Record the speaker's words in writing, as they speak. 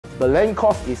The land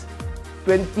cost is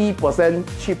 20%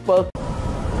 cheaper.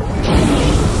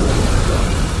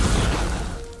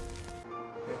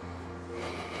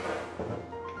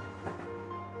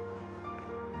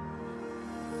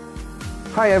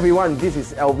 Hi everyone, this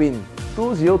is Alvin.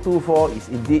 2024 is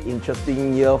indeed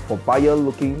interesting year for buyer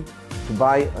looking to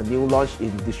buy a new launch in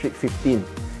District 15.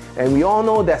 And we all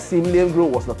know that Sim Lian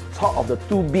Group was the top of the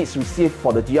 2 bids received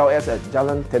for the GLS at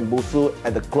Jalan Tembusu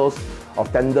at the close of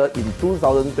tender in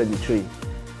 2023.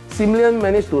 Sim Lian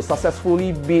managed to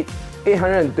successfully bid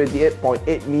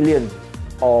 828.8 million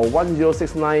or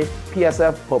 1069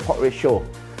 PSF per plot ratio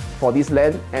for this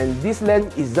land, and this land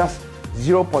is just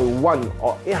 0.1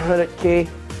 or 800k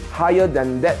higher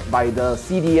than that by the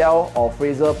CDL or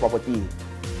Fraser property.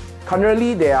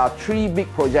 Currently, there are 3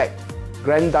 big projects: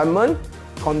 Grand Diamond,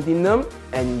 Continuum,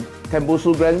 and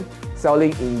Tembusu Grand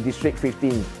selling in District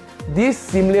 15. This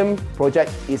Sim Lian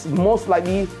project is most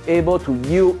likely able to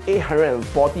yield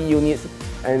 840 units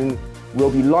and will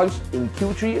be launched in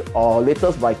Q3 or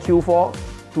latest by Q4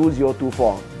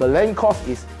 2024. The land cost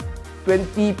is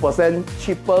 20%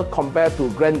 cheaper compared to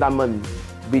Grand Diamond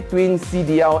between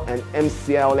CDL and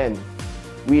MCL land,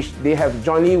 which they have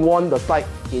jointly won the site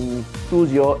in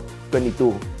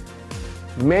 2022.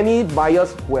 Many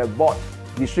buyers who have bought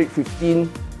District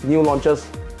 15 new launches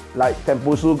like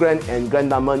Tembusu Grand and Grand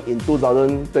Diamond in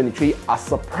 2023 are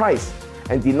surprised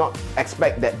and did not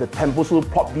expect that the Tembusu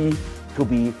Plot B to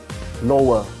be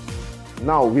lower.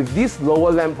 Now, with this lower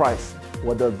land price,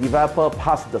 will the developer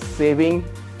pass the saving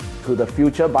to the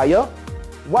future buyer?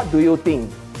 What do you think?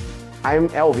 I'm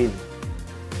Alvin.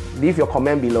 Leave your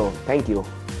comment below. Thank you.